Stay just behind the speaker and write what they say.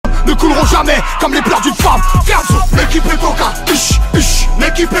ne couleront jamais comme les pleurs d'une femme. Ferme, l'équipe est au cas,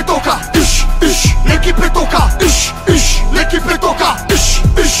 l'équipe est au cas, l'équipe est au cas, l'équipe est au cas,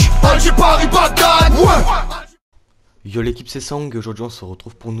 Alger Paris Bagdad, ouais. Yo l'équipe c'est Sang, aujourd'hui on se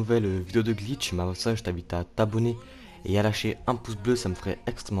retrouve pour une nouvelle vidéo de glitch. Mais avant ça je t'invite à t'abonner et à lâcher un pouce bleu, ça me ferait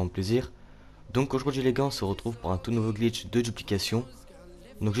extrêmement plaisir. Donc aujourd'hui les gars on se retrouve pour un tout nouveau glitch de duplication.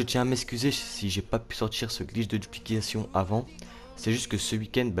 Donc je tiens à m'excuser si j'ai pas pu sortir ce glitch de duplication avant. C'est juste que ce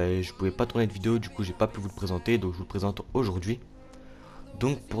week-end je pouvais pas tourner de vidéo, du coup j'ai pas pu vous le présenter, donc je vous le présente aujourd'hui.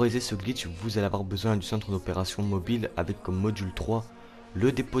 Donc pour réaliser ce glitch vous allez avoir besoin du centre d'opération mobile avec comme module 3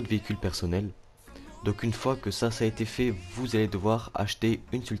 le dépôt de véhicules personnels. Donc une fois que ça a été fait, vous allez devoir acheter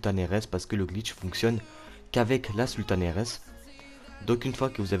une Sultan RS parce que le glitch fonctionne qu'avec la Sultan RS. Donc une fois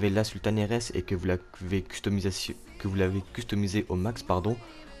que vous avez la Sultan RS et que vous l'avez customisé au max,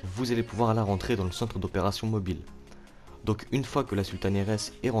 vous allez pouvoir la rentrer dans le centre d'opération mobile. Donc une fois que la Sultan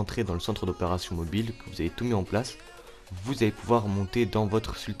RS est rentrée dans le centre d'opération mobile, que vous avez tout mis en place, vous allez pouvoir monter dans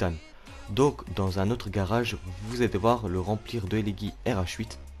votre Sultan. Donc dans un autre garage, vous allez devoir le remplir de LEGI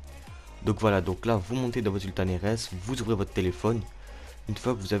RH8. Donc voilà, donc là vous montez dans votre Sultan RS, vous ouvrez votre téléphone. Une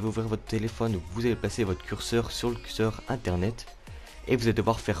fois que vous avez ouvert votre téléphone, vous allez placer votre curseur sur le curseur internet. Et vous allez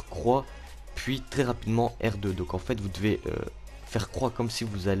devoir faire croix, puis très rapidement R2. Donc en fait vous devez faire croix comme si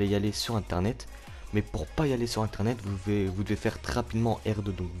vous allez y aller sur internet. Mais pour pas y aller sur internet, vous devez faire très rapidement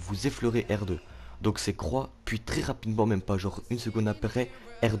R2. Donc vous effleurez R2. Donc c'est croix, puis très rapidement, même pas genre une seconde après,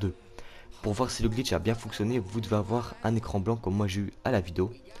 R2. Pour voir si le glitch a bien fonctionné, vous devez avoir un écran blanc comme moi j'ai eu à la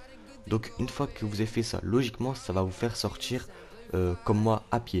vidéo. Donc une fois que vous avez fait ça, logiquement ça va vous faire sortir comme moi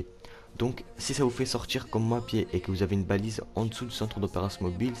à pied. Donc si ça vous fait sortir comme moi à pied et que vous avez une balise en dessous du centre d'opération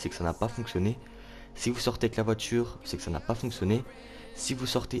mobile, c'est que ça n'a pas fonctionné. Si vous sortez avec la voiture, c'est que ça n'a pas fonctionné. Si vous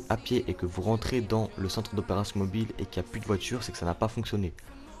sortez à pied et que vous rentrez dans le centre d'opération mobile et qu'il n'y a plus de voiture, c'est que ça n'a pas fonctionné.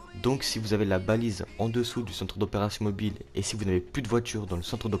 Donc si vous avez la balise en dessous du centre d'opération mobile et si vous n'avez plus de voiture dans le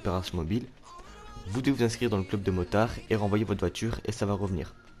centre d'opération mobile, vous devez vous inscrire dans le club de motards et renvoyer votre voiture et ça va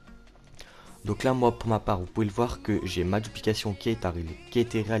revenir. Donc là moi pour ma part vous pouvez le voir que j'ai ma duplication qui a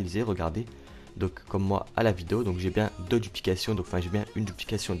été réalisée, regardez. Donc comme moi à la vidéo, donc j'ai bien deux duplications, donc j'ai bien une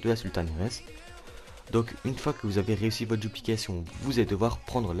duplication de la Sultan RS. Donc une fois que vous avez réussi votre duplication, vous allez devoir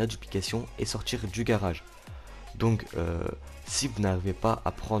prendre la duplication et sortir du garage. Donc si vous n'arrivez pas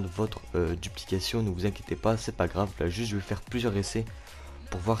à prendre votre duplication, ne vous inquiétez pas, c'est pas grave, là juste je vais faire plusieurs essais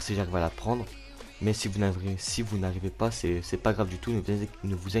pour voir si j'arrive à la prendre. Mais si vous n'arrivez pas, c'est pas grave du tout,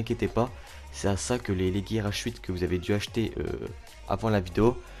 ne vous inquiétez pas. C'est à ça que les LEGI RH8 que vous avez dû acheter avant la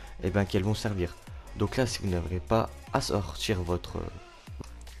vidéo, qu'elles vont servir. Donc là, si vous n'arrivez pas à sortir votre...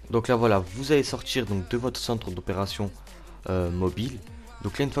 Donc là, voilà, vous allez sortir donc, de votre centre d'opération mobile.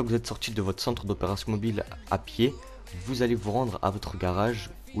 Donc là, une fois que vous êtes sorti de votre centre d'opération mobile à pied, vous allez vous rendre à votre garage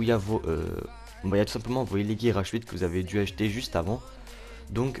où il y a vos... il y a tout simplement vos LEGI RH8 que vous avez dû acheter juste avant.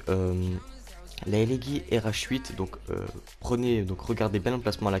 Donc... la LEGI RH8, donc regardez bien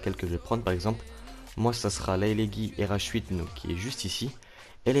l'emplacement à laquelle que je vais prendre. Par exemple, moi ça sera la LEGI RH8 donc, qui est juste ici.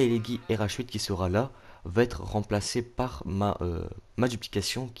 Et la LEGI RH8 qui sera là va être remplacée par ma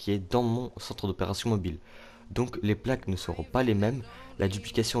duplication qui est dans mon centre d'opération mobile. Donc les plaques ne seront pas les mêmes. La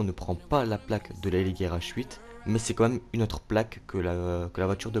duplication ne prend pas la plaque de la LEGI RH8, mais c'est quand même une autre plaque que la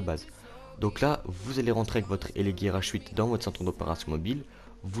voiture de base. Donc là, vous allez rentrer avec votre LEGI RH8 dans votre centre d'opération mobile.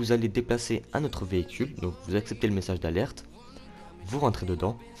 Vous allez déplacer un autre véhicule, donc vous acceptez le message d'alerte, vous rentrez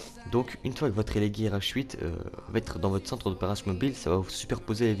dedans. Donc une fois que votre LEGI RH8 va être dans votre centre d'opération mobile, ça va vous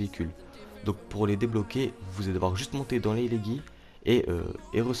superposer les véhicules. Donc pour les débloquer, vous allez devoir juste monter dans les LEGI et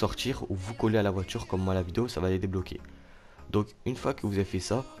ressortir ou vous coller à la voiture comme moi à la vidéo, ça va les débloquer. Donc une fois que vous avez fait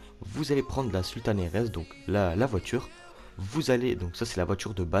ça, vous allez prendre la Sultan RS, donc la voiture. Vous allez, donc ça c'est la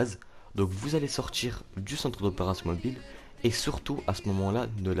voiture de base, donc vous allez sortir du centre d'opération mobile. Et surtout à ce moment là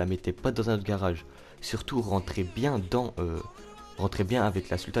ne la mettez pas dans un autre garage. Surtout rentrez bien avec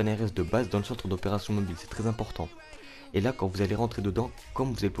la Sultan RS de base dans le centre d'opération mobile, c'est très important. Et là quand vous allez rentrer dedans,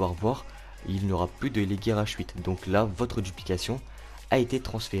 comme vous allez pouvoir voir, il n'y aura plus de LEGI RH8. Donc là votre duplication a été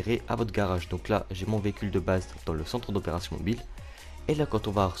transférée à votre garage. Donc là j'ai mon véhicule de base dans le centre d'opération mobile. Et là quand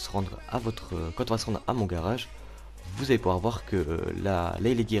on va se rendre à mon garage, vous allez pouvoir voir que la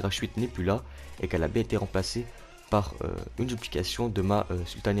LEGI RH8 n'est plus là et qu'elle a bien été remplacée par une duplication de ma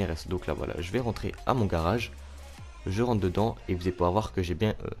Sultan RS. Donc là voilà, je vais rentrer à mon garage, je rentre dedans et vous allez pouvoir voir que j'ai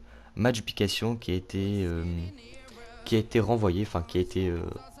bien ma duplication qui a été renvoyée,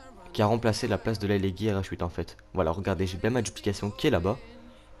 qui a remplacé la place de la LEGI RH8 en fait. Voilà, regardez, j'ai bien ma duplication qui est là-bas.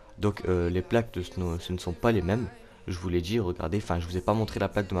 Donc les plaques ce ne sont pas les mêmes, je vous l'ai dit, regardez, je vous ai pas montré la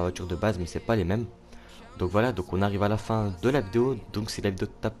plaque de ma voiture de base mais c'est pas les mêmes. Donc voilà, donc on arrive à la fin de la vidéo. Donc si la vidéo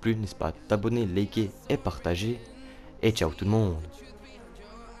t'a plu, n'hésite pas à t'abonner, liker et partager. Et ciao tout le monde.